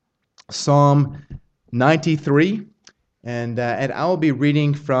Psalm 93, and I'll be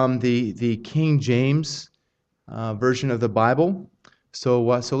reading from the King James version of the Bible. So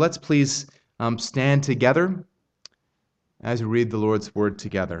let's please stand together as we read the Lord's Word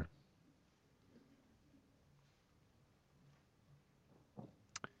together.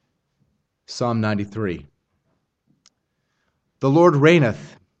 Psalm 93. The Lord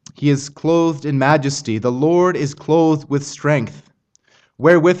reigneth. He is clothed in majesty. The Lord is clothed with strength.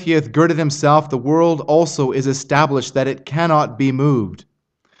 Wherewith he hath girded himself, the world also is established, that it cannot be moved.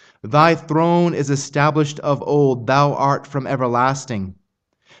 Thy throne is established of old, thou art from everlasting.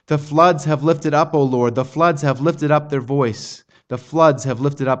 The floods have lifted up, O Lord, the floods have lifted up their voice, the floods have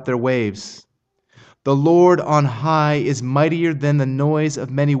lifted up their waves. The Lord on high is mightier than the noise of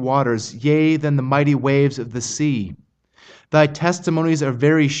many waters, yea, than the mighty waves of the sea. Thy testimonies are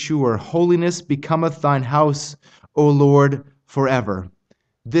very sure. Holiness becometh thine house, O Lord, forever.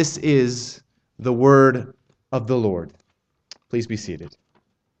 This is the word of the Lord. Please be seated.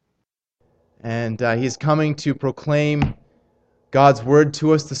 And he's coming to proclaim God's word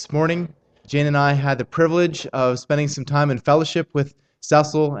to us this morning. Jane and I had the privilege of spending some time in fellowship with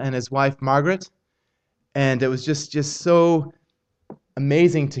Cecil and his wife, Margaret. And it was just so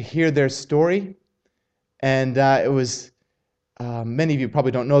amazing to hear their story. And it was, many of you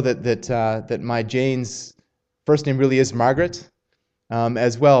probably don't know that my Jane's first name really is Margaret.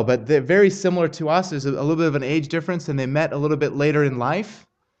 As well, but they're very similar to us. There's a little bit of an age difference, and they met a little bit later in life.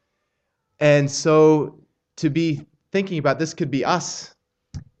 And so to be thinking about this could be us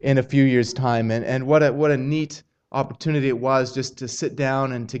in a few years' time, and what a neat opportunity it was just to sit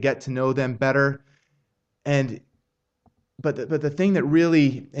down and to get to know them better. But the thing that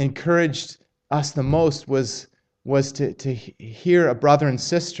really encouraged us the most was to hear a brother and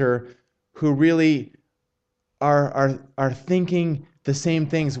sister who really are thinking the same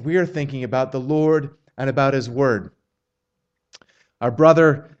things we're thinking about the Lord and about His Word. Our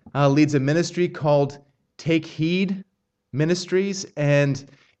brother leads a ministry called Take Heed Ministries, and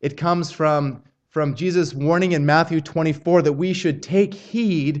it comes from Jesus' warning in Matthew 24 that we should take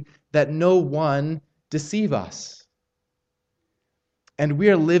heed that no one deceive us. And we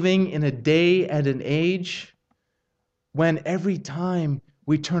are living in a day and an age when every time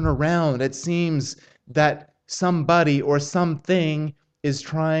we turn around, it seems that somebody or something is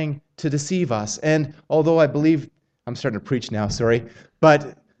trying to deceive us. And although I believe, I'm starting to preach now, sorry,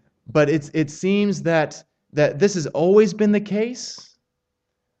 but it seems that this has always been the case,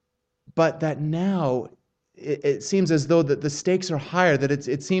 but that now it seems as though that the stakes are higher, that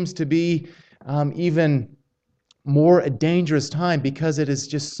it seems to be even more a dangerous time because it has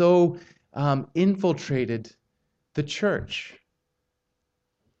just so infiltrated the church.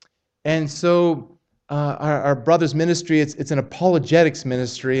 And so our brother's ministry, it's an apologetics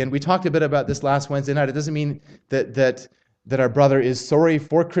ministry, and we talked a bit about this last Wednesday night. It doesn't mean that our brother is sorry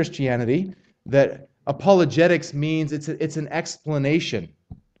for Christianity. That apologetics means it's an explanation.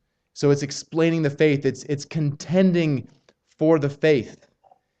 So it's explaining the faith. It's contending for the faith,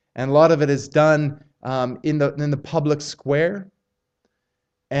 and a lot of it is done in the public square.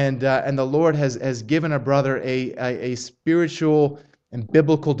 And the Lord has given our brother a spiritual and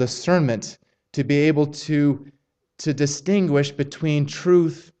biblical discernment to be able to distinguish between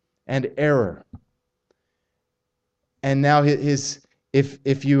truth and error. And now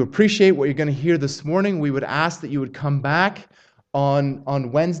if you appreciate what you're going to hear this morning, we would ask that you would come back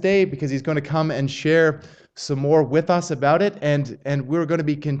on Wednesday, because he's going to come and share some more with us about it. And we're going to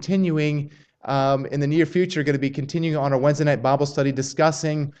be continuing in the near future, going to be continuing on our Wednesday night Bible study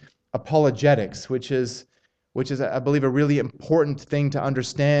discussing apologetics, which is I believe a really important thing to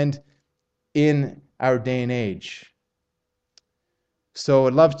understand in our day and age. So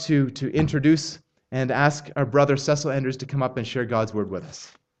I'd love to introduce and ask our brother Cecil Enders to come up and share God's word with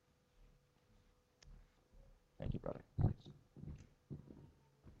us. Thank you, brother.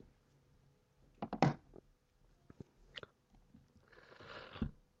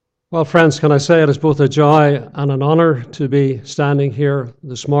 Well, friends, can I say it is both a joy and an honor to be standing here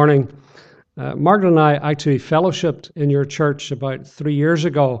this morning. Margaret and I actually fellowshipped in your church about 3 years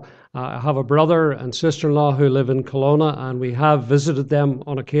ago. I have a brother and sister-in-law who live in Kelowna, and we have visited them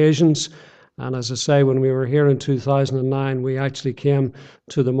on occasions. And as I say, when we were here in 2009, we actually came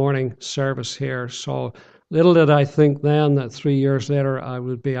to the morning service here. So little did I think then that 3 years later I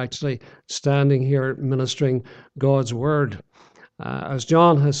would be actually standing here ministering God's Word. As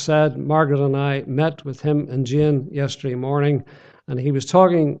John has said, Margaret and I met with him and Jane yesterday morning, and he was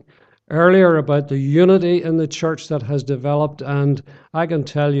talking earlier about the unity in the church that has developed, and I can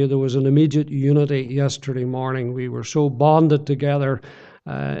tell you there was an immediate unity yesterday morning. We were so bonded together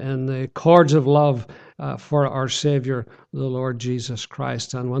in the cords of love for our Savior, the Lord Jesus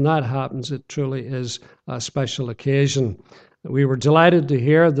Christ. And when that happens, it truly is a special occasion. We were delighted to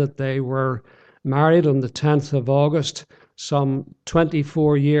hear that they were married on the 10th of August, some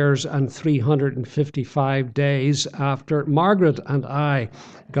 24 years and 355 days after Margaret and I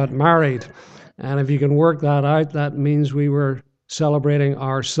got married. And if you can work that out, that means we were celebrating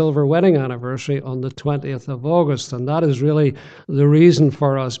our silver wedding anniversary on the 20th of August. And that is really the reason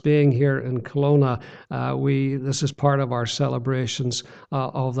for us being here in Kelowna. This is part of our celebrations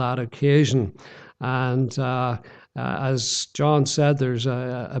of that occasion. And as John said, there's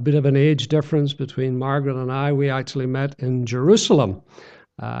a bit of an age difference between Margaret and I. We actually met in Jerusalem.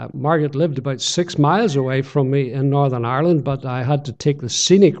 Margaret lived about 6 miles away from me in Northern Ireland, but I had to take the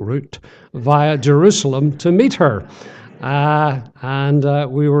scenic route via Jerusalem to meet her. And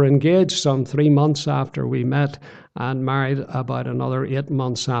we were engaged some 3 months after we met and married about another 8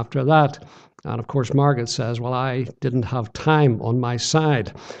 months after that. And of course, Margaret says, well, I didn't have time on my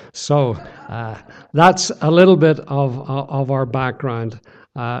side. So that's a little bit of our background.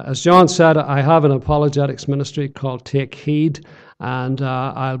 As John said, I have an apologetics ministry called Take Heed, and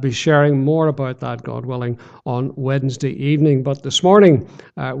I'll be sharing more about that, God willing, on Wednesday evening. But this morning,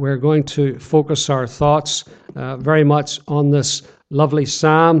 we're going to focus our thoughts very much on this lovely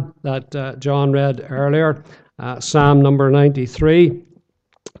psalm that John read earlier, Psalm number 93.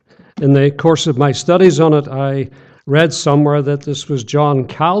 In the course of my studies on it, I read somewhere that this was John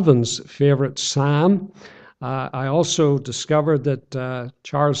Calvin's favorite psalm. I also discovered that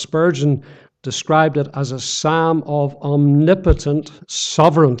Charles Spurgeon described it as a psalm of omnipotent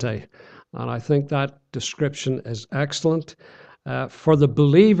sovereignty. And I think that description is excellent. For the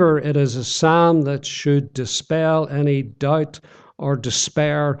believer, it is a psalm that should dispel any doubt or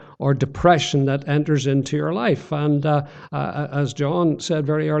despair or depression that enters into your life. And as John said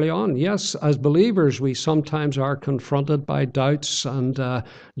very early on, yes, as believers, we sometimes are confronted by doubts and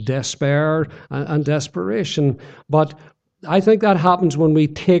despair and desperation. But I think that happens when we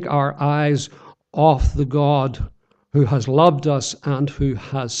take our eyes off the God who has loved us and who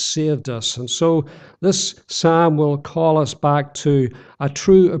has saved us. And so this psalm will call us back to a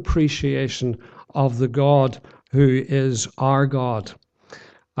true appreciation of the God who is our God.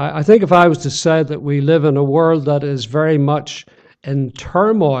 I think if I was to say that we live in a world that is very much in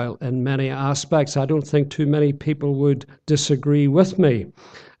turmoil in many aspects, I don't think too many people would disagree with me.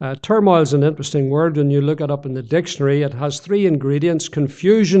 Turmoil is an interesting word. When you look it up in the dictionary, it has 3 ingredients: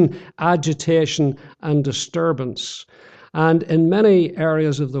 confusion, agitation, and disturbance. And in many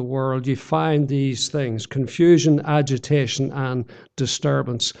areas of the world, you find these things: confusion, agitation, and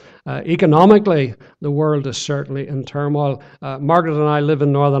disturbance. Economically, the world is certainly in turmoil. Margaret and I live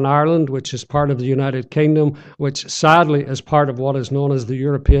in Northern Ireland, which is part of the United Kingdom, which sadly is part of what is known as the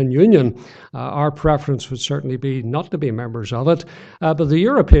European Union. Our preference would certainly be not to be members of it, but the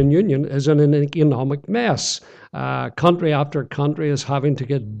European Union is in an economic mess. Country after country is having to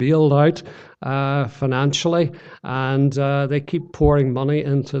get bailed out financially, and they keep pouring money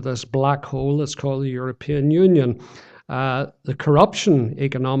into this black hole that's called the European Union. The corruption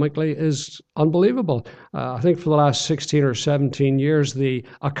economically is unbelievable. I think for the last 16 or 17 years, the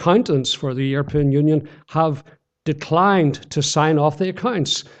accountants for the European Union have declined to sign off the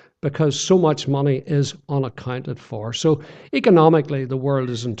accounts because so much money is unaccounted for. So economically, the world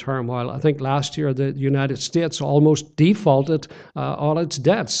is in turmoil. I think last year the United States almost defaulted on its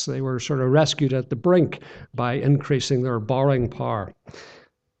debts. They were sort of rescued at the brink by increasing their borrowing power.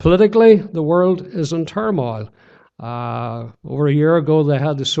 Politically, the world is in turmoil. Over a year ago, they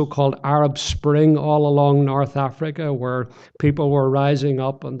had the so-called Arab Spring all along North Africa, where people were rising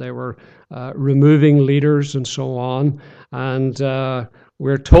up and they were removing leaders and so on. And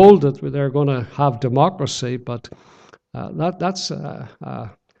we're told that they're going to have democracy, but that's a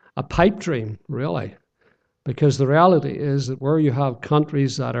pipe dream, really. Because the reality is that where you have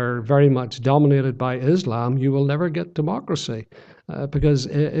countries that are very much dominated by Islam, you will never get democracy. Because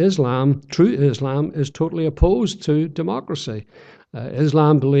Islam, true Islam, is totally opposed to democracy.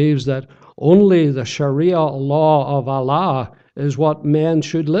 Islam believes that only the Sharia law of Allah is what men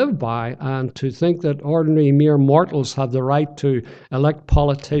should live by, and to think that ordinary mere mortals have the right to elect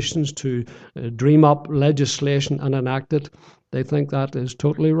politicians, to dream up legislation and enact it, they think that is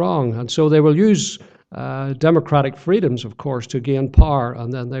totally wrong. And so they will use democratic freedoms, of course, to gain power,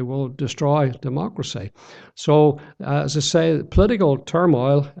 and then they will destroy democracy. So, as I say, political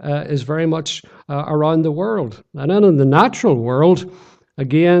turmoil is very much around the world. And then in the natural world,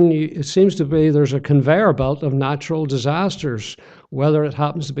 again, it seems to be there's a conveyor belt of natural disasters, whether it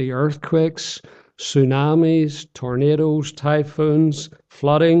happens to be earthquakes, tsunamis, tornadoes, typhoons,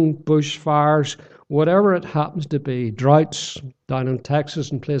 flooding, bushfires, whatever it happens to be, droughts down in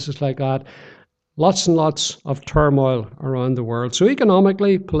Texas and places like that. Lots and lots of turmoil around the world. So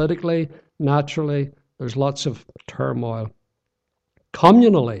economically, politically, naturally, there's lots of turmoil.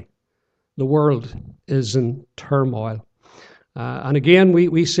 Communally, the world is in turmoil. And again,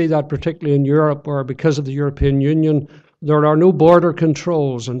 we see that particularly in Europe, where because of the European Union, there are no border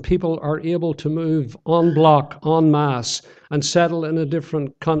controls and people are able to move en bloc, en masse, and settle in a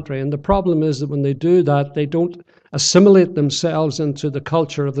different country. And the problem is that when they do that, they don't assimilate themselves into the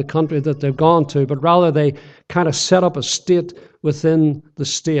culture of the country that they've gone to, but rather they kind of set up a state within the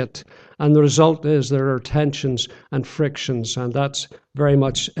state. And the result is there are tensions and frictions, and that's very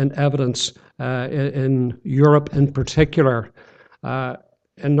much in evidence in Europe in particular.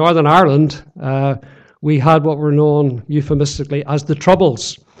 In Northern Ireland, we had what were known euphemistically as the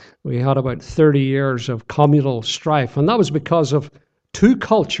Troubles. We had about 30 years of communal strife, and that was because of two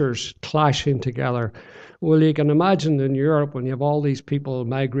cultures clashing together. Well, you can imagine in Europe when you have all these people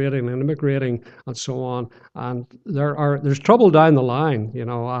migrating and immigrating and so on, and there's trouble down the line. You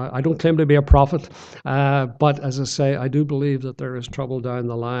know, I don't claim to be a prophet, but as I say, I do believe that there is trouble down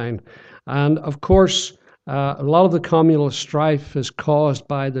the line. And of course, a lot of the communal strife is caused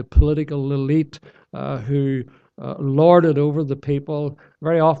by the political elite who lord it over the people.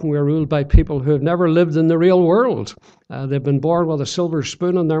 Very often we're ruled by people who have never lived in the real world. They've been born with a silver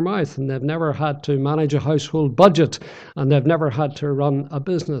spoon in their mouth, and they've never had to manage a household budget, and they've never had to run a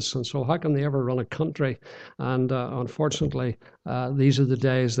business. And so how can they ever run a country? And unfortunately, these are the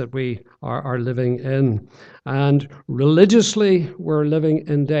days that we are living in. And religiously, we're living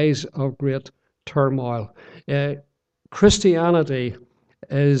in days of great turmoil. Christianity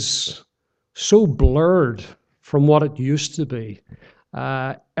is so blurred from what it used to be.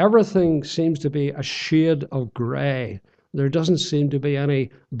 Everything seems to be a shade of grey. There doesn't seem to be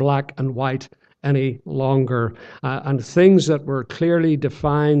any black and white any longer. And things that were clearly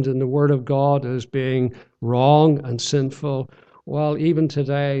defined in the Word of God as being wrong and sinful, well, even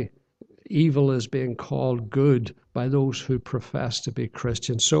today, evil is being called good by those who profess to be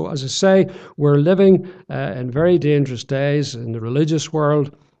Christians. So, as I say, we're living in very dangerous days in the religious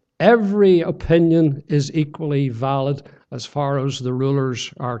world. Every opinion is equally valid as far as the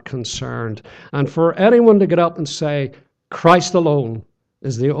rulers are concerned. And for anyone to get up and say, Christ alone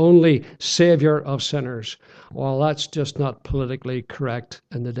is the only Savior of sinners, well, that's just not politically correct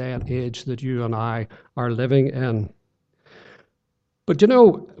in the day and age that you and I are living in. But you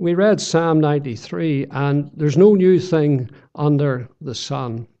know, we read Psalm 93, and there's no new thing under the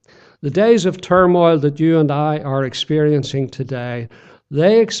sun. The days of turmoil that you and I are experiencing today,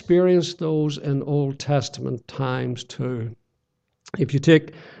 they experienced those in Old Testament times too. If you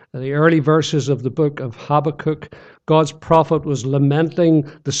take the early verses of the book of Habakkuk, God's prophet was lamenting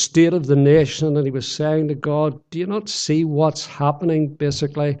the state of the nation, and he was saying to God, do you not see what's happening,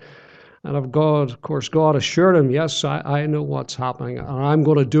 basically? And of course, God assured him, yes, I know what's happening, and I'm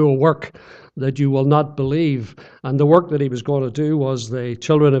going to do a work that you will not believe. And the work that he was going to do was the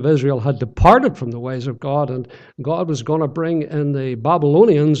children of Israel had departed from the ways of God, and God was going to bring in the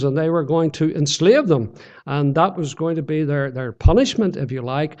Babylonians, and they were going to enslave them. And that was going to be their punishment, if you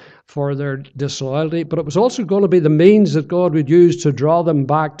like, for their disloyalty. But it was also going to be the means that God would use to draw them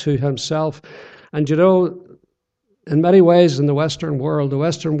back to himself. And you know, in many ways in the Western world,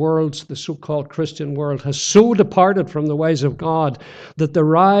 the so-called Christian world, has so departed from the ways of God that the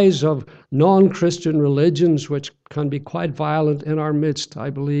rise of non-Christian religions, which can be quite violent in our midst,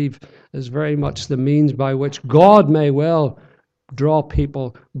 I believe, is very much the means by which God may well draw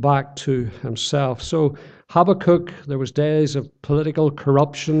people back to himself. So Habakkuk, there was days of political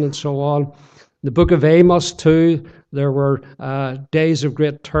corruption and so on. The book of Amos too, there were days of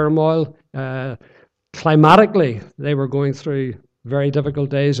great turmoil. Climatically, they were going through very difficult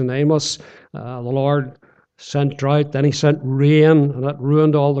days in Amos. The Lord sent drought, then he sent rain, and that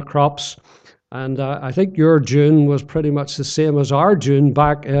ruined all the crops. And I think your June was pretty much the same as our June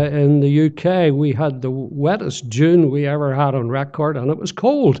back in the UK. We had the wettest June we ever had on record, and it was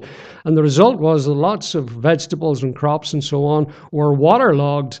cold. And the result was that lots of vegetables and crops and so on were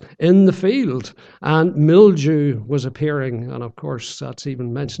waterlogged in the field, and mildew was appearing. And of course, that's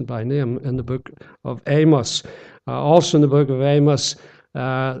even mentioned by name in the book of Amos. Also in the book of Amos,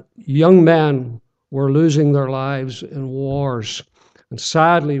 young men were losing their lives in wars. And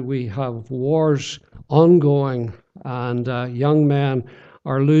sadly, we have wars ongoing, and young men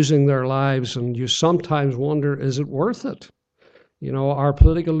are losing their lives, and you sometimes wonder, is it worth it? You know, our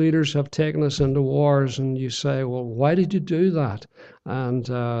political leaders have taken us into wars, and you say, well, why did you do that? And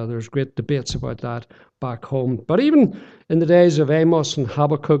there's great debates about that back home. But even in the days of Amos and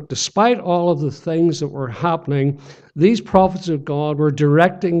Habakkuk, despite all of the things that were happening, these prophets of God were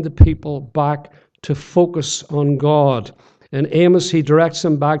directing the people back to focus on God. In Amos, he directs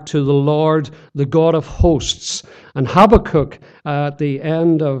them back to the Lord, the God of hosts. And Habakkuk, at the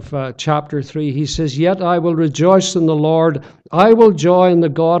end of chapter 3, he says, "Yet I will rejoice in the Lord. I will joy in the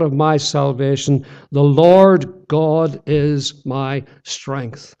God of my salvation. The Lord God is my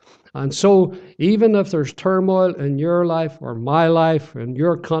strength." And so, even if there's turmoil in your life or my life, in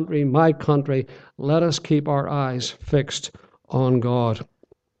your country, my country, let us keep our eyes fixed on God.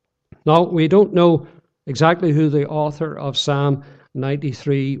 Now, we don't know exactly who the author of Psalm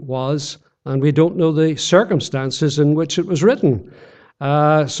 93 was, and we don't know the circumstances in which it was written.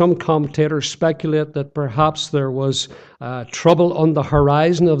 Some commentators speculate that perhaps there was trouble on the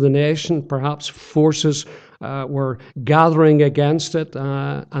horizon of the nation, perhaps forces were gathering against it,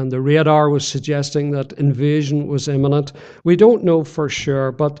 and the radar was suggesting that invasion was imminent. We don't know for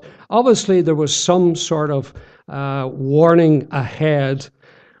sure, but obviously there was some sort of warning ahead.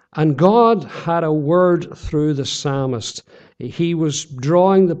 And God had a word through the psalmist. He was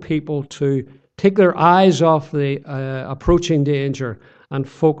drawing the people to take their eyes off the approaching danger and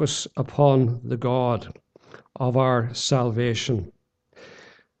focus upon the God of our salvation.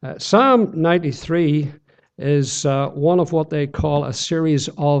 Psalm 93 is one of what they call a series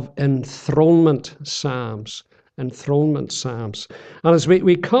of enthronement psalms. Enthronement psalms. And as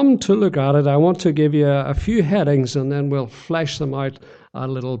we come to look at it, I want to give you a few headings and then we'll flesh them out a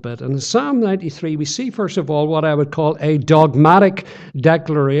little bit. In Psalm 93, we see, first of all, what I would call a dogmatic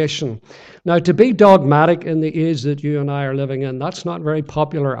declaration. Now, to be dogmatic in the age that you and I are living in, that's not very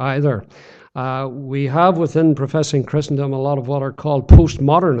popular either. We have within professing Christendom a lot of what are called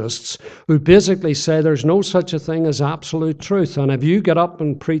postmodernists who basically say there's no such a thing as absolute truth. And if you get up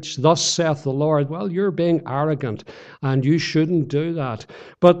and preach, "Thus saith the Lord," well, you're being arrogant and you shouldn't do that.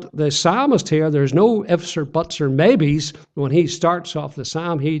 But the psalmist here, there's no ifs or buts or maybes. When he starts off the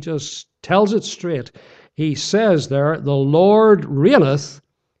psalm, he just tells it straight. He says there, "The Lord reigneth,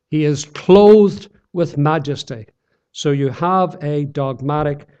 he is clothed with majesty." So you have a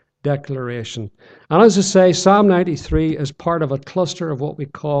dogmatic declaration. And as I say, Psalm 93 is part of a cluster of what we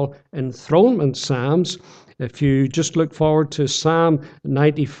call enthronement psalms. If you just look forward to Psalm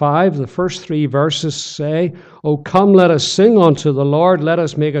 95, the first 3 verses say, "O come, let us sing unto the Lord. Let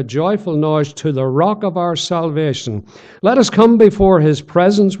us make a joyful noise to the rock of our salvation. Let us come before his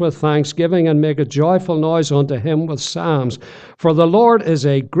presence with thanksgiving and make a joyful noise unto him with psalms. For the Lord is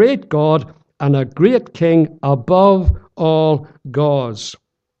a great God and a great King above all gods."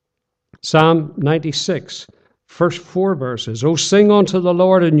 Psalm 96, first 4 verses. "O sing unto the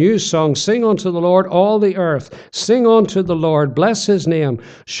Lord a new song. Sing unto the Lord all the earth. Sing unto the Lord. Bless his name.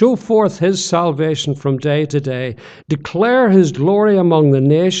 Show forth his salvation from day to day. Declare his glory among the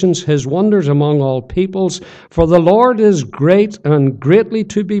nations, his wonders among all peoples. For the Lord is great and greatly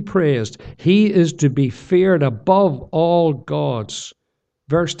to be praised. He is to be feared above all gods."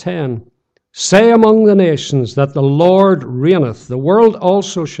 Verse 10. "Say among the nations that the Lord reigneth. The world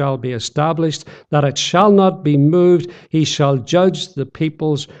also shall be established, that it shall not be moved. He shall judge the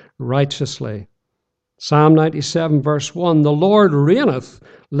peoples righteously." Psalm 97, verse 1, "The Lord reigneth.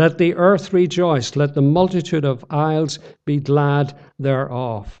 Let the earth rejoice. Let the multitude of isles be glad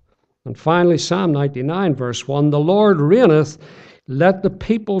thereof." And finally, Psalm 99, verse 1, "The Lord reigneth. Let the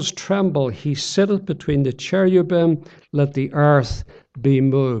peoples tremble. He sitteth between the cherubim. Let the earth be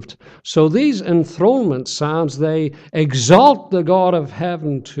moved." So these enthronement psalms, they exalt the God of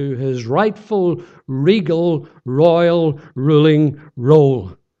heaven to his rightful, regal, royal, ruling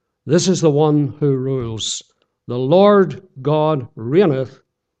role. This is the one who rules. The Lord God reigneth.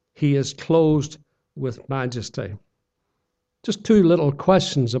 He is clothed with majesty. Just 2 little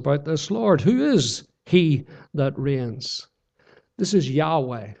questions about this Lord. Who is he that reigns? This is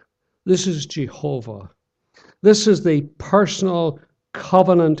Yahweh. This is Jehovah. This is the personal,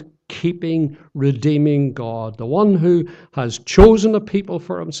 covenant-keeping, redeeming God, the one who has chosen a people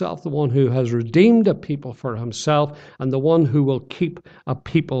for himself, the one who has redeemed a people for himself, and the one who will keep a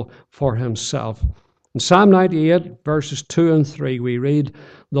people for himself. In Psalm 98, verses 2 and 3, we read,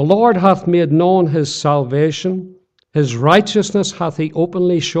 "The Lord hath made known his salvation. His righteousness hath he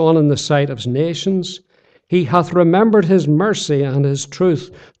openly shown in the sight of nations. He hath remembered his mercy and his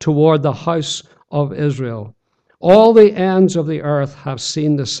truth toward the house of Israel. All the ends of the earth have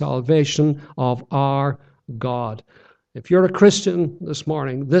seen the salvation of our God." If you're a Christian this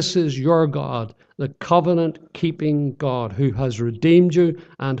morning, this is your God, the covenant-keeping God who has redeemed you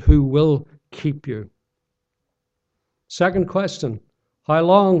and who will keep you. Second question, how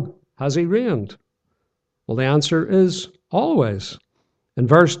long has he reigned? Well, the answer is always. In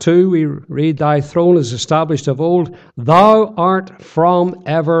verse 2, we read, Thy throne is established of old. Thou art from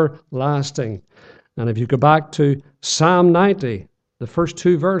everlasting. And if you go back to Psalm 90, the first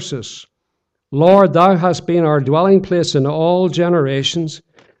two verses, Lord, thou hast been our dwelling place in all generations.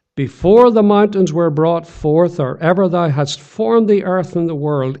 Before the mountains were brought forth, or ever thou hast formed the earth and the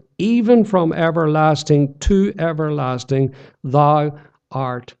world, even from everlasting to everlasting, thou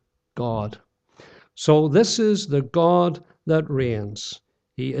art God. So this is the God that reigns.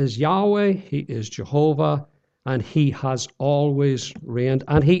 He is Yahweh, he is Jehovah, and he has always reigned.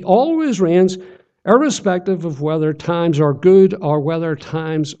 And he always reigns irrespective of whether times are good or whether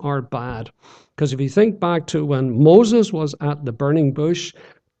times are bad. Because if you think back to when Moses was at the burning bush,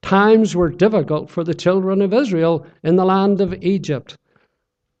 times were difficult for the children of Israel in the land of Egypt.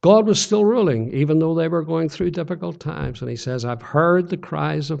 God was still ruling, even though they were going through difficult times. And he says, I've heard the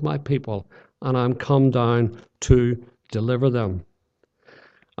cries of my people, and I'm come down to deliver them.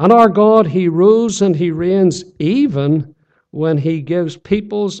 And our God, he rules and he reigns even when he gives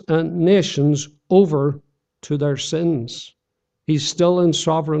peoples and nations over to their sins. He's still in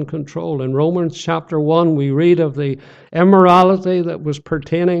sovereign control. In Romans chapter 1, we read of the immorality that was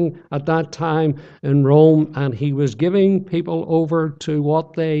pertaining at that time in Rome, and he was giving people over to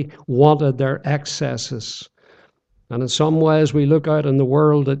what they wanted, their excesses. And in some ways, we look out in the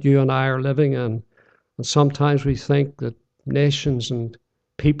world that you and I are living in, and sometimes we think that nations and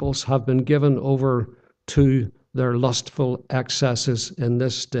peoples have been given over to their lustful excesses in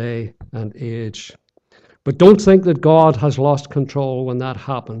this day and age. But don't think that God has lost control when that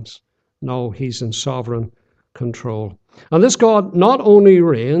happens. No, he's in sovereign control. And this God not only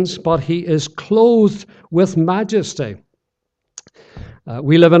reigns, but he is clothed with majesty.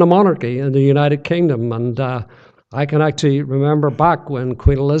 We live in a monarchy in the United Kingdom, and I can actually remember back when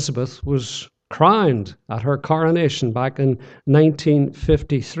Queen Elizabeth was crowned at her coronation back in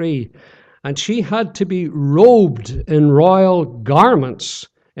 1953. And she had to be robed in royal garments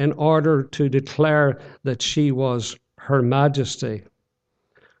in order to declare that she was Her Majesty.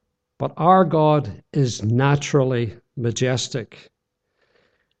 But our God is naturally majestic.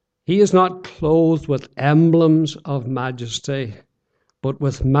 He is not clothed with emblems of majesty, but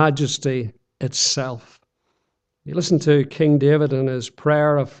with majesty itself. You listen to King David in his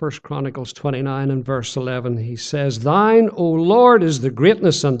prayer of 1 Chronicles 29 and verse 11. He says, Thine, O Lord, is the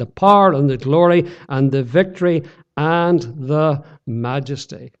greatness and the power and the glory and the victory and the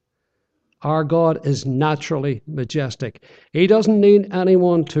majesty. Our God is naturally majestic. He doesn't need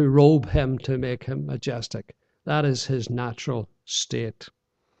anyone to robe him to make him majestic. That is his natural state.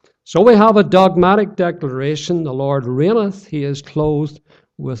 So we have a dogmatic declaration, the Lord reigneth, he is clothed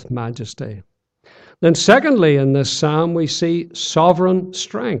with majesty. Then secondly, in this psalm, we see sovereign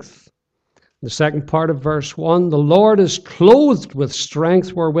strength. The second part of verse 1, the Lord is clothed with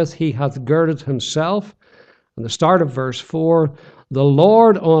strength wherewith he hath girded himself. And the start of verse 4, the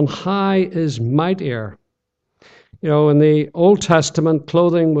Lord on high is mightier. You know, in the Old Testament,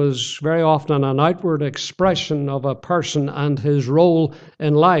 clothing was very often an outward expression of a person and his role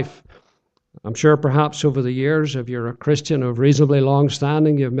in life. I'm sure perhaps over the years, if you're a Christian of reasonably long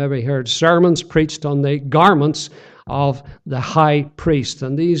standing, you've maybe heard sermons preached on the garments of the high priest,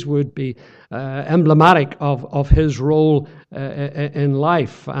 and these would be emblematic of his role in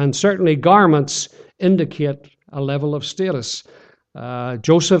life. And certainly garments indicate a level of status.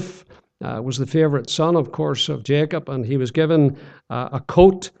 Joseph was the favorite son, of course, of Jacob, and he was given a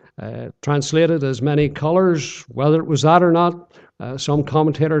coat translated as many colors. Whether it was that or not, some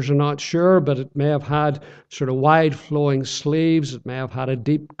commentators are not sure, but it may have had sort of wide flowing sleeves. It may have had a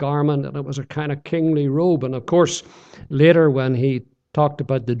deep garment, and it was a kind of kingly robe. And of course, later when he talked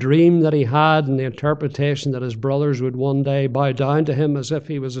about the dream that he had and the interpretation that his brothers would one day bow down to him as if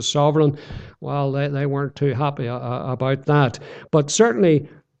he was a sovereign, well, they weren't too happy about that. But certainly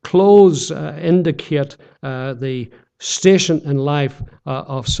clothes indicate the station in life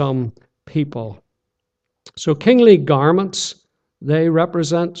of some people. So kingly garments, they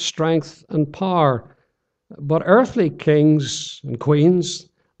represent strength and power. But earthly kings and queens,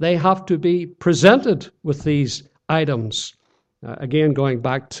 they have to be presented with these items. Again, going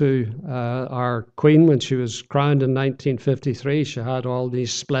back to our queen when she was crowned in 1953, she had all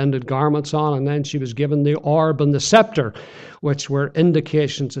these splendid garments on, and then she was given the orb and the scepter, which were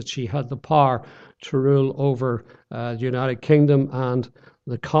indications that she had the power to rule over the United Kingdom and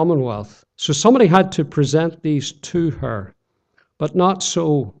the Commonwealth. So somebody had to present these to her. But not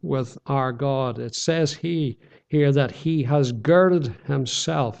so with our God. It says here that he has girded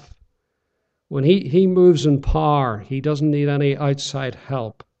himself. When he moves in power, he doesn't need any outside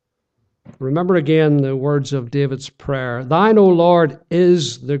help. Remember again the words of David's prayer. Thine, O Lord,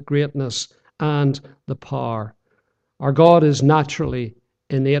 is the greatness and the power. Our God is naturally,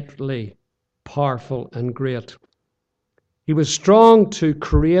 innately powerful and great. He was strong to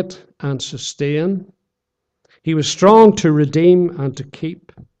create and sustain. He was strong to redeem and to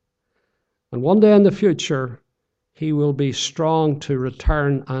keep. And one day in the future, he will be strong to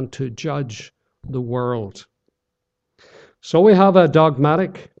return and to judge the world. So we have a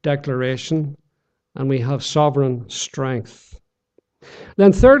dogmatic declaration and we have sovereign strength.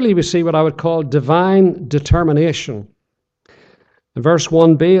 Then thirdly, we see what I would call divine determination. In verse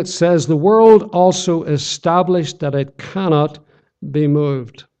 1b, it says, the world also established that it cannot be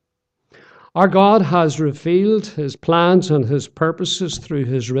moved. Our God has revealed his plans and his purposes through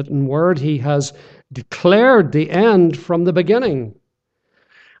his written word. He has declared the end from the beginning.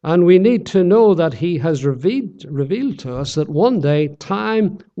 And we need to know that he has revealed to us that one day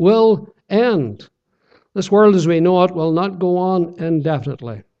time will end. This world as we know it will not go on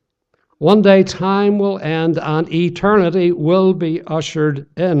indefinitely. One day time will end and eternity will be ushered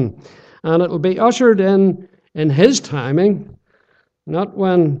in. And it will be ushered in his timing, not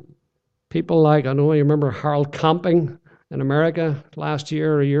when people like, I know you remember Harold Camping in America last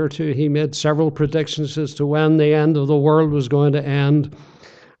year, a year or two, he made several predictions as to when the end of the world was going to end.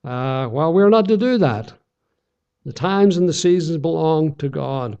 Well, we're not to do that. The times and the seasons belong to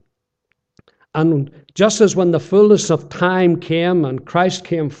God. And just as when the fullness of time came and Christ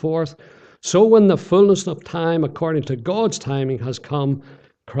came forth, so when the fullness of time, according to God's timing, has come,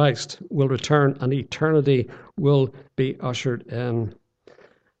 Christ will return and eternity will be ushered in.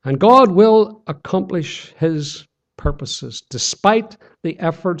 And God will accomplish his purposes despite the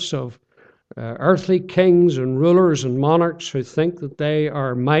efforts of earthly kings and rulers and monarchs who think that they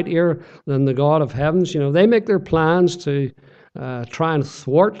are mightier than the God of heavens. You know, they make their plans to try and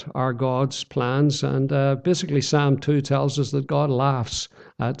thwart our God's plans. And basically Psalm 2 tells us that God laughs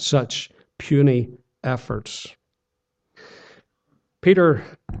at such puny efforts. Peter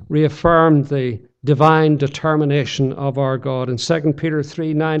reaffirmed the divine determination of our God. In 2 Peter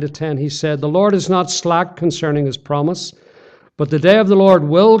 3, 9-10, he said, the Lord is not slack concerning his promise, but the day of the Lord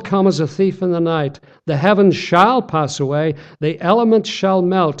will come as a thief in the night. The heavens shall pass away, the elements shall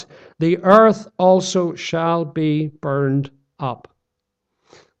melt, the earth also shall be burned up.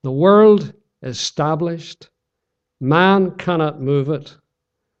 The world is established, man cannot move it,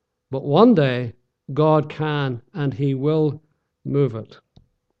 but one day God can and he will move it.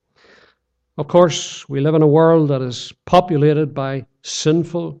 Of course, we live in a world that is populated by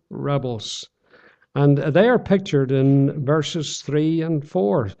sinful rebels. And they are pictured in verses 3 and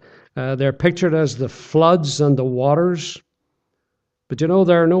 4. They're pictured as the floods and the waters. But you know,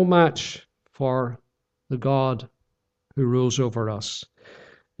 they're no match for the God who rules over us.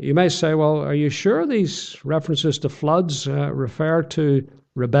 You may say, well, are you sure these references to floods refer to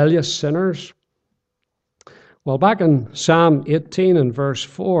rebellious sinners? Well, back in Psalm 18 and verse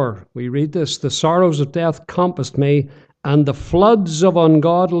 4, we read this, the sorrows of death compassed me, and the floods of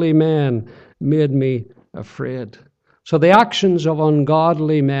ungodly men made me afraid. So the actions of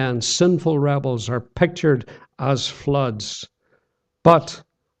ungodly men, sinful rebels, are pictured as floods. But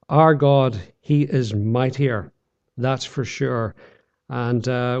our God, he is mightier, that's for sure. And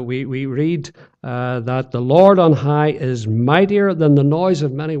we read that the Lord on high is mightier than the noise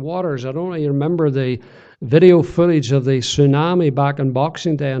of many waters. I don't know if you remember the video footage of the tsunami back on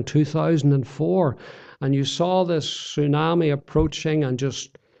Boxing Day in 2004. And you saw this tsunami approaching and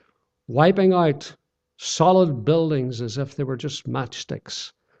just wiping out solid buildings as if they were just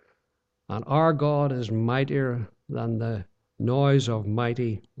matchsticks. And our God is mightier than the noise of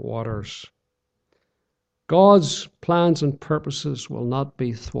mighty waters. God's plans and purposes will not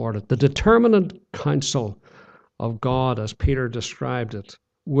be thwarted. The determinate counsel of God, as Peter described it,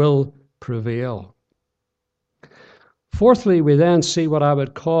 will prevail. Fourthly, we then see what I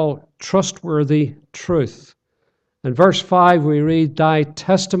would call trustworthy truth. In verse 5 we read, thy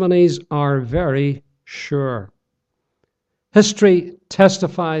testimonies are very sure. History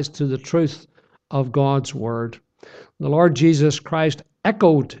testifies to the truth of God's word. The Lord Jesus Christ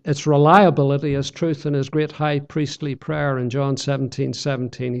echoed its reliability as truth in his great high priestly prayer in John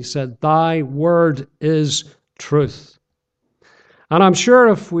 17:17. He said, thy word is truth. And I'm sure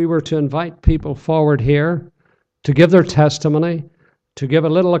if we were to invite people forward here to give their testimony, to give a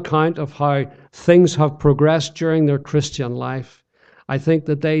little account of how things have progressed during their Christian life, I think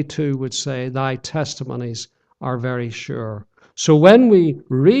that they too would say, thy testimonies are very sure. So when we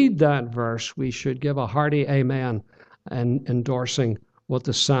read that verse, we should give a hearty amen and endorsing what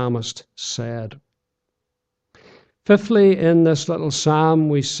the psalmist said. Fifthly, in this little psalm,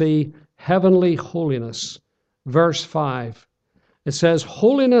 we see heavenly holiness. Verse 5, it says,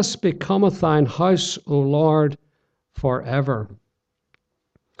 holiness becometh thine house, O Lord, forever.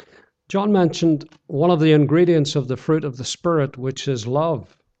 John mentioned one of the ingredients of the fruit of the Spirit, which is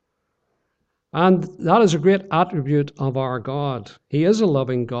love. And that is a great attribute of our God. He is a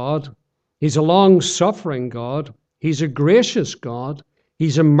loving God. He's a long-suffering God. He's a gracious God.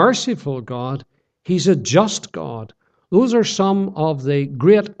 He's a merciful God. He's a just God. Those are some of the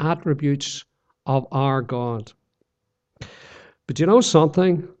great attributes of our God. But you know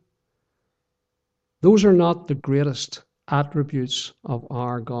something? Those are not the greatest attributes of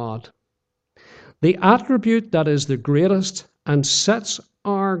our God. The attribute that is the greatest and sets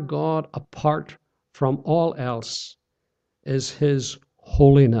our God apart from all else is his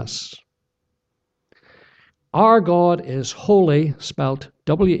holiness. Our God is holy, spelled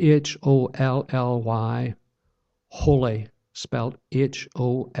W-H-O-L-L-Y, holy, spelled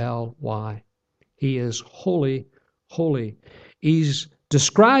H-O-L-Y. He is holy, holy. He's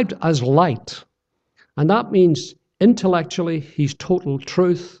described as light, and that means intellectually he's total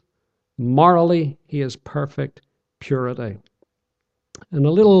truth. Morally, he is perfect purity. In a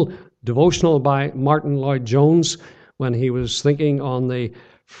little devotional by Martin Lloyd-Jones, when he was thinking on the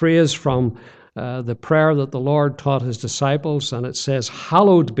phrase from the prayer that the Lord taught his disciples, and it says,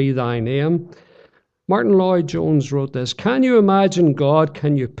 hallowed be thy name. Martin Lloyd-Jones wrote this, can you imagine God?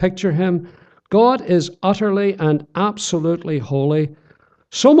 Can you picture him? God is utterly and absolutely holy,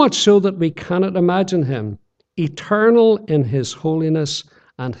 so much so that we cannot imagine him, eternal in his holiness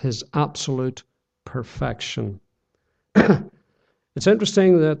and his absolute perfection. It's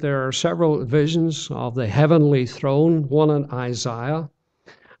interesting that there are several visions of the heavenly throne, one in Isaiah.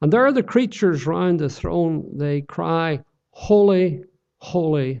 And there are the creatures round the throne. They cry, holy,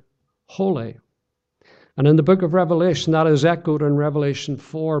 holy, holy. And in the book of Revelation, that is echoed in Revelation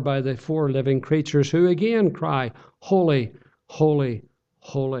 4 by the four living creatures who again cry, holy, holy,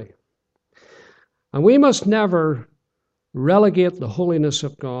 holy. And we must never relegate the holiness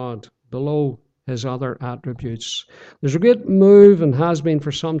of God below his other attributes. There's a great move, and has been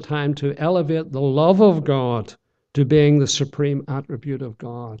for some time, to elevate the love of God to being the supreme attribute of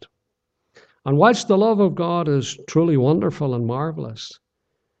God. And whilst the love of God is truly wonderful and marvelous,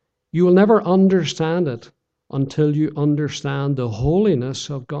 you will never understand it until you understand the holiness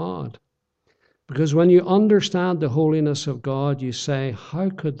of God. Because when you understand the holiness of God, you say, how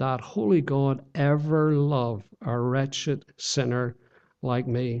could that holy God ever love a wretched sinner like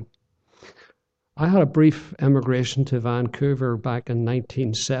me? I had a brief emigration to Vancouver back in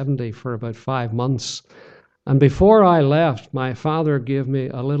 1970 for about 5 months. And before I left, my father gave me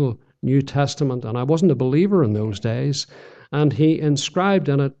a little New Testament, and I wasn't a believer in those days. And he inscribed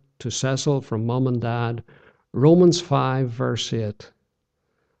in it to Cecil from Mum and Dad, Romans 5, verse 8.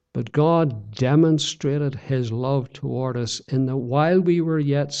 But God demonstrated his love toward us in that while we were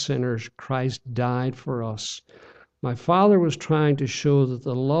yet sinners, Christ died for us. My father was trying to show that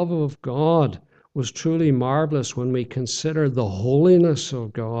the love of God was truly marvelous when we consider the holiness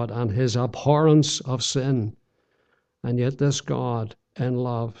of God and his abhorrence of sin. And yet this God, in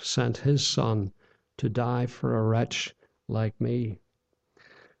love, sent his Son to die for a wretch like me.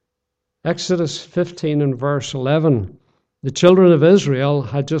 Exodus 15 and verse 11. The children of Israel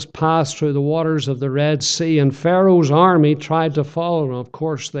had just passed through the waters of the Red Sea, and Pharaoh's army tried to follow, and of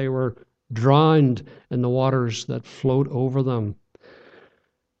course they were drowned in the waters that flowed over them.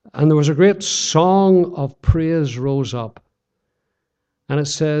 And there was a great song of praise rose up. And it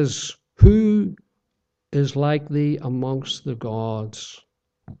says, who is like thee amongst the gods,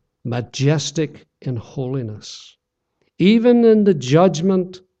 majestic in holiness? Even in the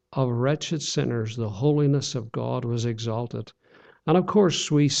judgment of wretched sinners, the holiness of God was exalted. And of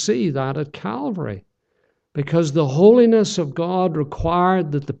course, we see that at Calvary, because the holiness of God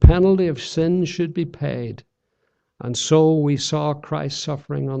required that the penalty of sin should be paid. And so we saw Christ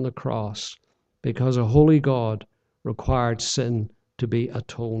suffering on the cross, because a holy God required sin to be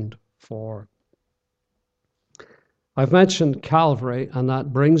atoned for. I've mentioned Calvary, and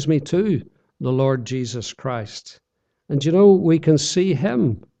that brings me to the Lord Jesus Christ. And you know, we can see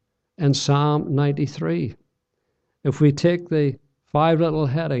him in Psalm 93. If we take the 5 little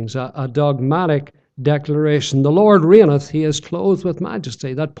headings, a dogmatic declaration, the Lord reigneth, he is clothed with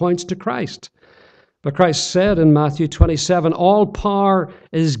majesty. That points to Christ. But Christ said in Matthew 27, all power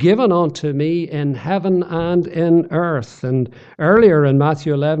is given unto me in heaven and in earth. And earlier in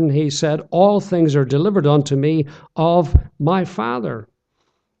Matthew 11, he said, all things are delivered unto me of my Father.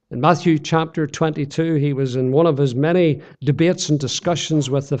 In Matthew chapter 22, he was in one of his many debates and discussions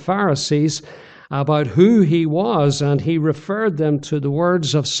with the Pharisees about who he was, and he referred them to the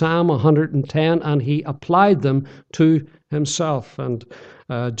words of Psalm 110, and he applied them to himself. And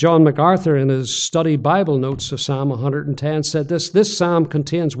John MacArthur, in his study Bible notes of Psalm 110, said this psalm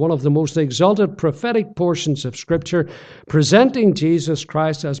contains one of the most exalted prophetic portions of Scripture, presenting Jesus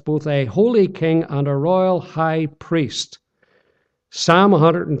Christ as both a holy king and a royal high priest. Psalm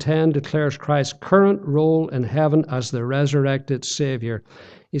 110 declares Christ's current role in heaven as the resurrected Savior.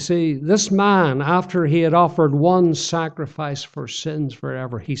 You see, this man, after he had offered one sacrifice for sins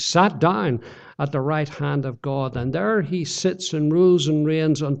forever, he sat down at the right hand of God, and there he sits and rules and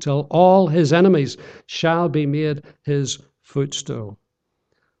reigns until all his enemies shall be made his footstool.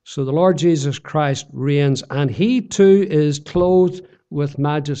 So the Lord Jesus Christ reigns, and he too is clothed with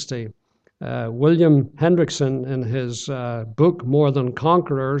majesty. William Hendrickson, in his book More Than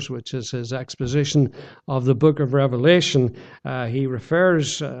Conquerors, which is his exposition of the book of Revelation, he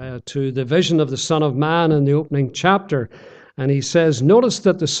refers to the vision of the Son of Man in the opening chapter. And he says, notice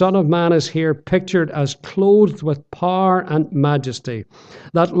that the Son of Man is here pictured as clothed with power and majesty.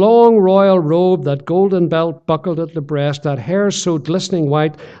 That long royal robe, that golden belt buckled at the breast, that hair so glistening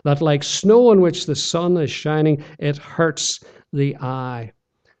white that like snow on which the sun is shining, it hurts the eye.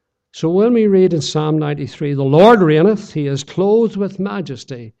 So when we read in Psalm 93, the Lord reigneth, he is clothed with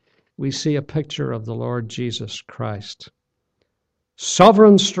majesty, we see a picture of the Lord Jesus Christ.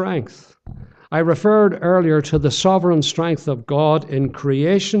 Sovereign strength. I referred earlier to the sovereign strength of God in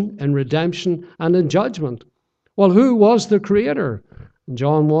creation, in redemption, and in judgment. Well, who was the Creator? In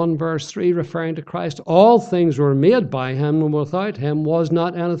John 1 verse 3, referring to Christ, all things were made by him, and without him was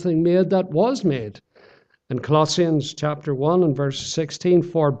not anything made that was made. In Colossians chapter 1 and verse 16,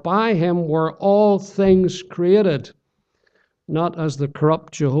 for by him were all things created. Not as the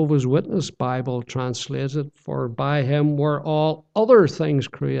corrupt Jehovah's Witness Bible translates it, for by him were all other things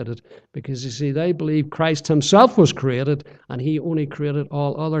created. Because you see, they believe Christ himself was created, and he only created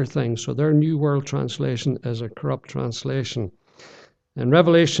all other things. So their New World Translation is a corrupt translation. In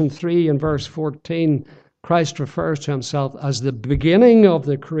Revelation 3 and verse 14, Christ refers to himself as the beginning of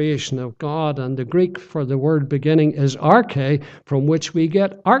the creation of God, and the Greek for the word beginning is arche, from which we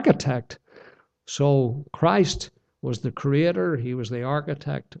get architect. So Christ was the creator, he was the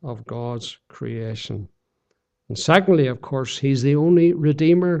architect of God's creation. And secondly, of course, he's the only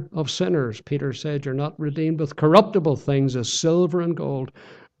redeemer of sinners. Peter said, you're not redeemed with corruptible things as silver and gold,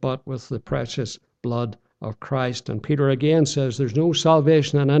 but with the precious blood of Christ. And Peter again says there's no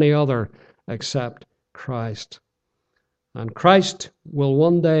salvation in any other except Christ. And Christ will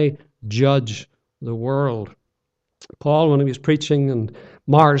one day judge the world. Paul, when he was preaching in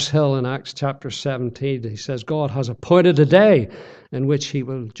Mars Hill in Acts chapter 17, he says, God has appointed a day in which he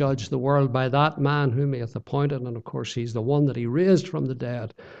will judge the world by that man whom he hath appointed. And of course, he's the one that he raised from the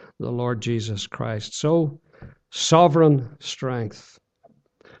dead, the Lord Jesus Christ. So, sovereign strength.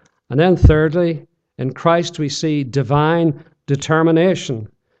 And then thirdly, in Christ we see divine determination.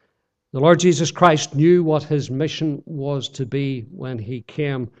 The Lord Jesus Christ knew what his mission was to be when he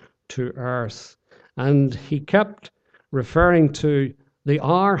came to earth. And he kept referring to the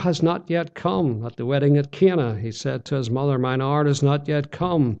hour has not yet come. At the wedding at Cana, he said to his mother, mine hour has not yet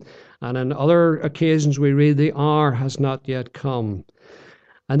come. And on other occasions we read, the hour has not yet come.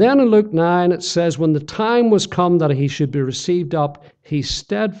 And then in Luke 9 it says, when the time was come that he should be received up, he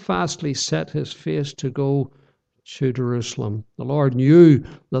steadfastly set his face to go to Jerusalem. The Lord knew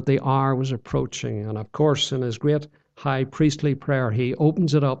that the hour was approaching. And of course, in his great high priestly prayer, he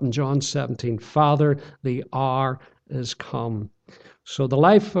opens it up in John 17, Father, the hour is come. So the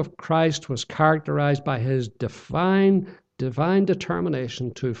life of Christ was characterized by his divine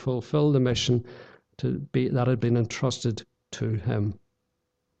determination to fulfill the mission that had been entrusted to him.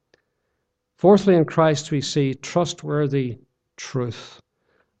 Fourthly, in Christ we see trustworthy truth.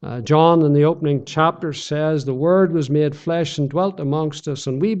 John in the opening chapter says, the Word was made flesh and dwelt amongst us,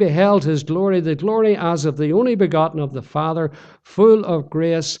 and we beheld his glory, the glory as of the only begotten of the Father, full of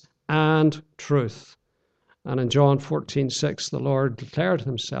grace and truth. And in John 14:6, the Lord declared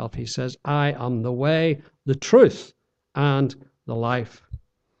himself. He says, I am the way, the truth, and the life.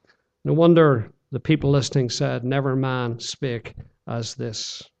 No wonder the people listening said, never man spake as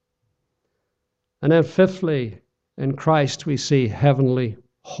this. And then fifthly, in Christ we see heavenly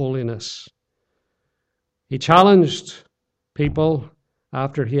holiness. He challenged people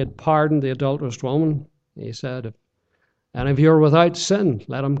after he had pardoned the adulterous woman, he said, "If any of you are without sin,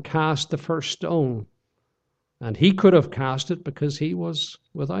 let him cast the first stone." And he could have cast it because he was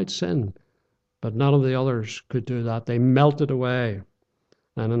without sin. But none of the others could do that. They melted away.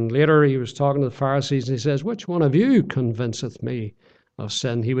 And then later he was talking to the Pharisees and he says, "Which one of you convinceth me of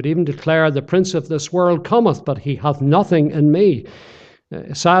sin?" He would even declare, "The prince of this world cometh, but he hath nothing in me."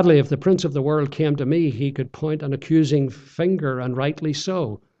 Sadly, if the prince of the world came to me, he could point an accusing finger, and rightly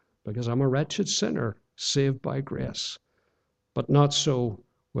so, because I'm a wretched sinner saved by grace. But not so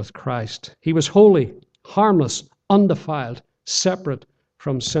with Christ. He was holy, harmless, undefiled, separate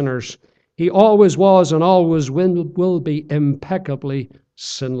from sinners. He always was and always will be impeccably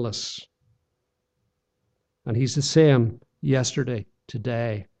sinless. And he's the same yesterday,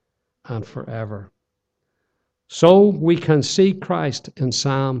 today, and forever. So we can see Christ in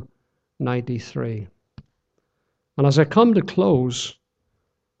Psalm 93. And as I come to close,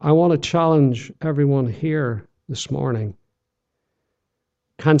 I want to challenge everyone here this morning.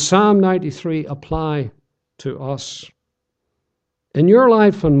 Can Psalm 93 apply to us? In your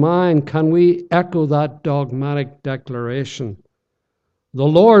life and mine, can we echo that dogmatic declaration? The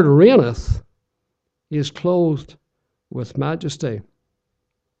Lord reigneth, he is clothed with majesty.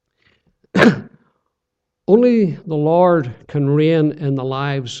 Only the Lord can reign in the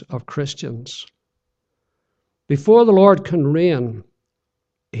lives of Christians. Before the Lord can reign,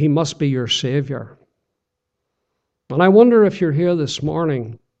 he must be your Savior. And I wonder if you're here this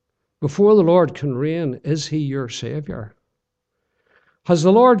morning, before the Lord can reign, is he your Savior? Has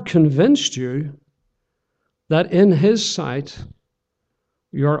the Lord convinced you that in his sight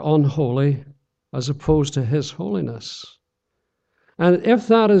you're unholy as opposed to his holiness? And if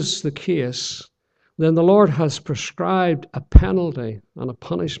that is the case, then the Lord has prescribed a penalty and a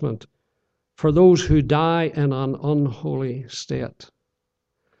punishment for those who die in an unholy state.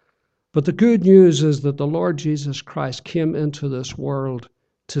 But the good news is that the Lord Jesus Christ came into this world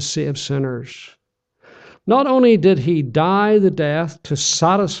to save sinners. Not only did he die the death to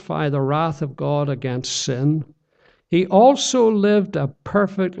satisfy the wrath of God against sin, he also lived a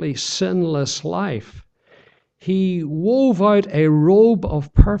perfectly sinless life. He wove out a robe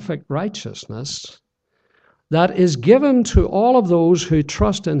of perfect righteousness that is given to all of those who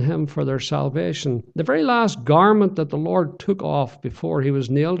trust in him for their salvation. The very last garment that the Lord took off before he was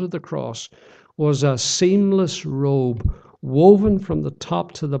nailed to the cross was a seamless robe woven from the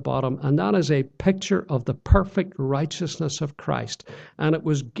top to the bottom, and that is a picture of the perfect righteousness of Christ. And it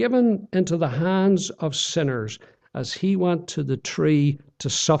was given into the hands of sinners as he went to the tree to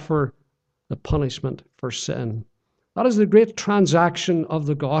suffer the punishment for sin. That is the great transaction of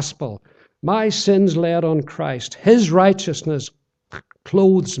the gospel. My sins laid on Christ. His righteousness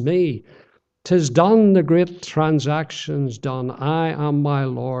clothes me. 'Tis done, the great transaction's done. I am my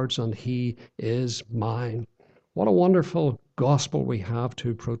Lord's and he is mine. What a wonderful gospel we have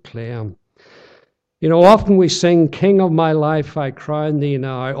to proclaim. You know, often we sing, "King of my life, I crown thee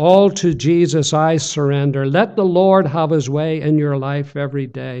now. All to Jesus I surrender. Let the Lord have his way in your life every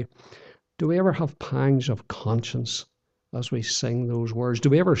day." Do we ever have pangs of conscience as we sing those words? Do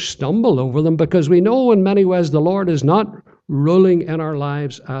we ever stumble over them? Because we know in many ways the Lord is not ruling in our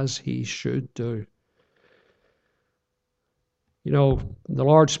lives as he should do. You know, the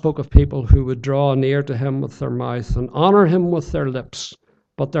Lord spoke of people who would draw near to him with their mouth and honor him with their lips,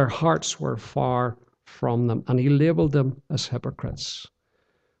 but their hearts were far from them, and he labeled them as hypocrites.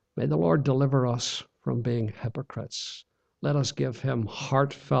 May the Lord deliver us from being hypocrites. Let us give him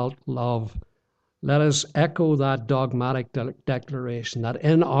heartfelt love. Let us echo that dogmatic declaration that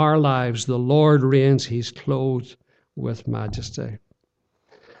in our lives the Lord reigns, he's clothed with majesty.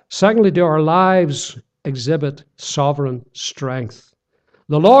 Secondly, do our lives exhibit sovereign strength?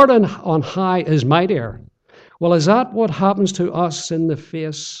 The Lord on high is mightier. Well, is that what happens to us in the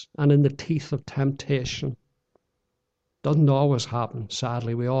face and in the teeth of temptation? Doesn't always happen,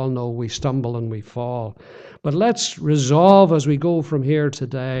 sadly. We all know we stumble and we fall. But let's resolve as we go from here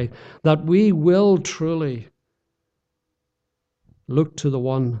today that we will truly look to the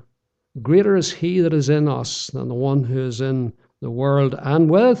one. Greater is he that is in us than the one who is in the world. And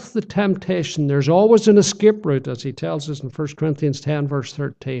with the temptation, there's always an escape route, as he tells us in 1 Corinthians 10, verse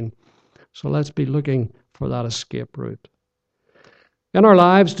 13. So let's be looking for that escape route. In our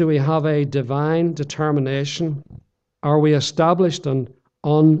lives, do we have a divine determination? Are we established and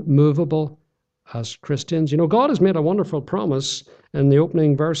unmovable as Christians? You know, God has made a wonderful promise in the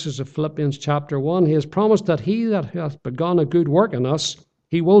opening verses of Philippians chapter 1. He has promised that he that hath begun a good work in us,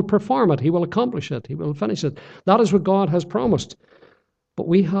 he will perform it, he will accomplish it, he will finish it. That is what God has promised. But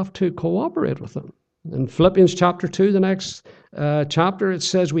we have to cooperate with him. In Philippians chapter 2, the next chapter, it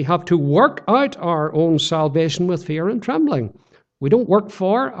says we have to work out our own salvation with fear and trembling. We don't work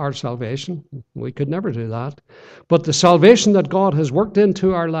for our salvation. We could never do that. But the salvation that God has worked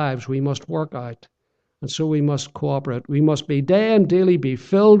into our lives, we must work out. And so we must cooperate. We must be day and daily be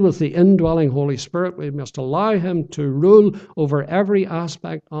filled with the indwelling Holy Spirit. We must allow Him to rule over every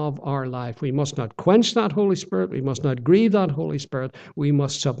aspect of our life. We must not quench that Holy Spirit. We must not grieve that Holy Spirit. We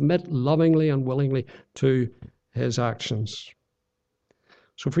must submit lovingly and willingly to His actions.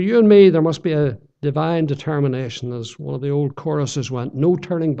 So for you and me, there must be a divine determination, as one of the old choruses went, no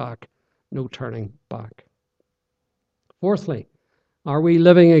turning back, no turning back. Fourthly, are we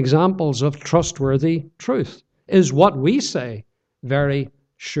living examples of trustworthy truth? Is what we say very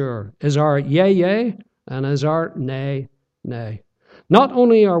sure? Is our yea, yea, and is our nay, nay? Not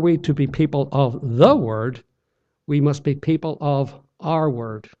only are we to be people of the word, we must be people of our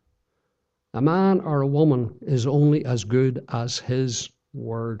word. A man or a woman is only as good as his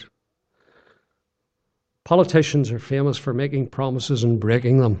word. Politicians are famous for making promises and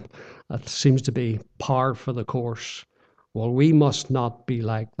breaking them. That seems to be par for the course. Well, we must not be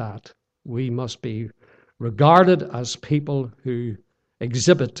like that. We must be regarded as people who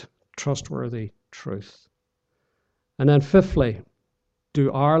exhibit trustworthy truth. And then fifthly, do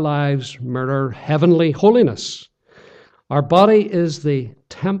our lives mirror heavenly holiness? Our body is the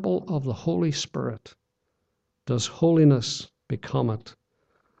temple of the Holy Spirit. Does holiness become it?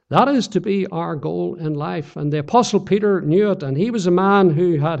 That is to be our goal in life. And the Apostle Peter knew it, and he was a man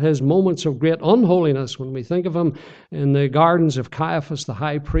who had his moments of great unholiness. When we think of him in the gardens of Caiaphas, the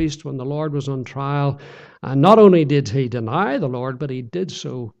high priest, when the Lord was on trial, and not only did he deny the Lord, but he did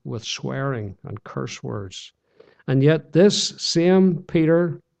so with swearing and curse words. And yet this same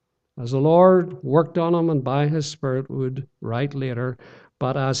Peter, as the Lord worked on him and by his Spirit would write later,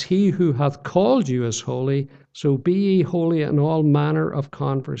 but as he who hath called you is holy, so be ye holy in all manner of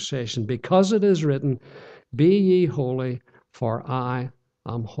conversation, because it is written, be ye holy, for I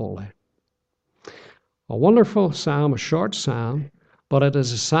am holy. A wonderful psalm, a short psalm, but it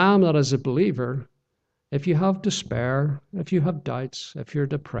is a psalm that as a believer, if you have despair, if you have doubts, if you're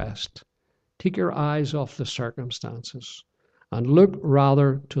depressed, take your eyes off the circumstances and look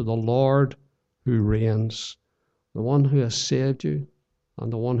rather to the Lord who reigns, the one who has saved you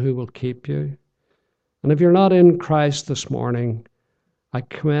and the one who will keep you. And if you're not in Christ this morning, I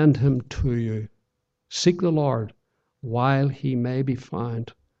commend Him to you. Seek the Lord while He may be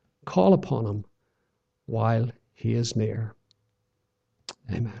found. Call upon Him while He is near.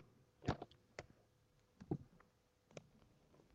 Amen.